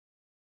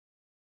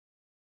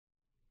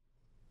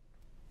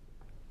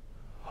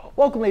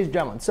Welcome, ladies and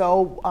gentlemen.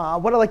 So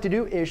what I'd like to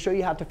do is show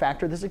you how to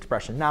factor this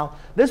expression. Now,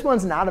 this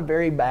one's not a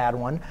very bad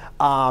one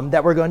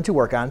that we're going to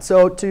work on.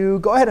 So to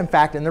go ahead and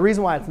factor, and the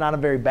reason why it's not a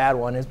very bad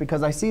one is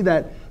because I see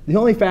that the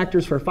only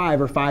factors for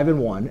 5 are 5 and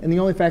 1, and the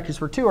only factors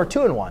for 2 are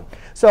 2 and 1.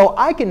 So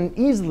I can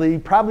easily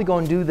probably go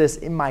and do this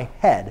in my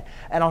head,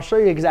 and I'll show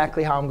you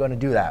exactly how I'm going to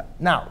do that.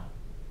 Now,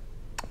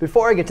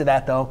 before I get to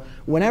that, though,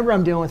 whenever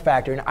I'm dealing with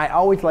factoring, I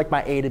always like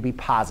my a to be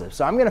positive.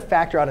 So I'm going to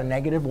factor out a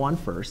negative 1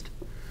 first.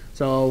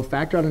 So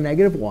factor out a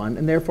negative 1,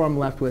 and therefore I'm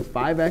left with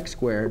 5x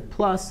squared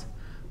plus,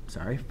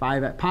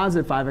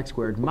 positive 5x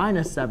squared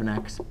minus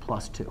 7x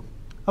plus 2.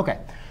 OK,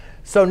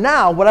 so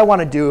now what I want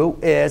to do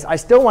is I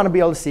still want to be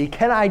able to see,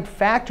 can I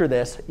factor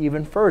this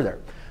even further?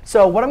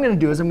 So what I'm going to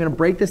do is I'm going to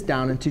break this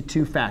down into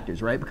two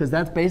factors, right? Because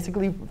that's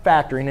basically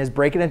factoring, is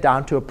breaking it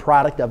down to a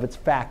product of its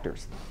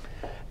factors.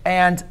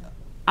 And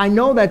I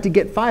know that to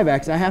get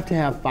 5x, I have to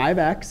have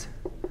 5x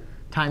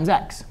times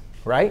x,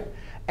 right?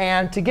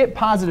 And to get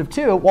positive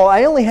 2, well,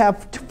 I only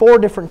have 4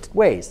 different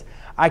ways.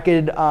 I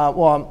could,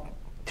 well,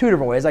 2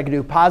 different ways. I could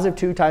do positive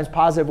 2 times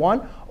positive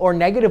 1, or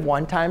negative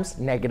 1 times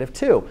negative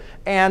 2.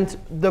 And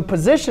the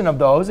position of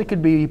those, it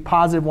could be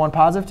positive 1,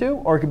 positive 2,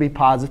 or it could be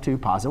positive 2,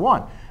 positive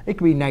 1. It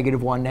could be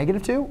negative 1,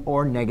 negative 2,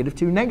 or negative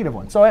 2, negative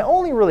 1. So I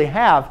only really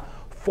have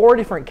 4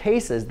 different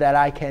cases that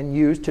I can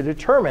use to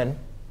determine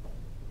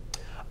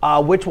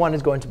which one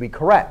is going to be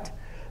correct,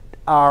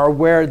 or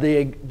where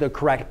the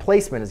correct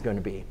placement is going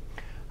to be.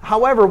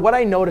 However, what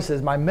I notice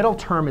is my middle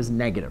term is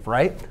negative,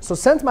 right? So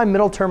since my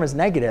middle term is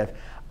negative,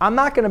 I'm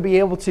not going to be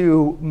able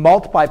to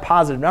multiply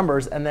positive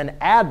numbers and then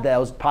add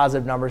those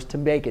positive numbers to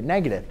make it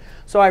negative.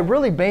 So I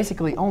really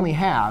basically only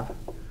have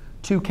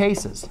 2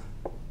 cases.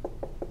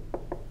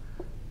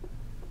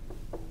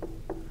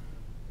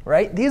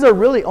 Right? These are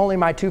really only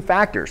my 2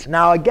 factors.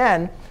 Now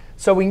again,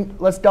 so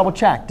let's double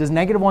check. Does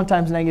negative 1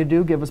 times negative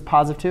 2 give us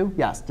positive 2?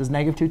 Yes. Does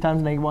negative 2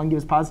 times negative 1 give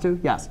us positive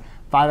 2? Yes.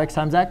 5x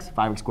times x,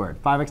 5x squared.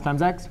 5x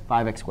times x,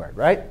 5x squared,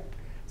 right?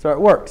 So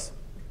it works.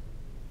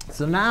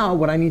 So now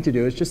what I need to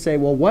do is just say,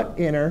 well, what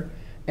inner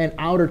and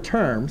outer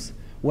terms,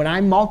 when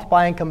I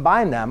multiply and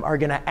combine them, are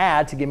going to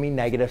add to give me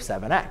negative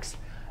 7x?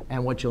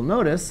 And what you'll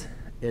notice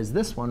is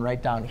this one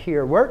right down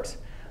here works.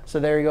 So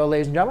there you go,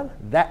 ladies and gentlemen.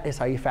 That is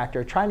how you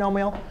factor a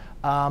trinomial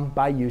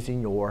by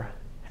using your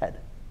head.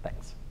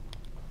 Thanks.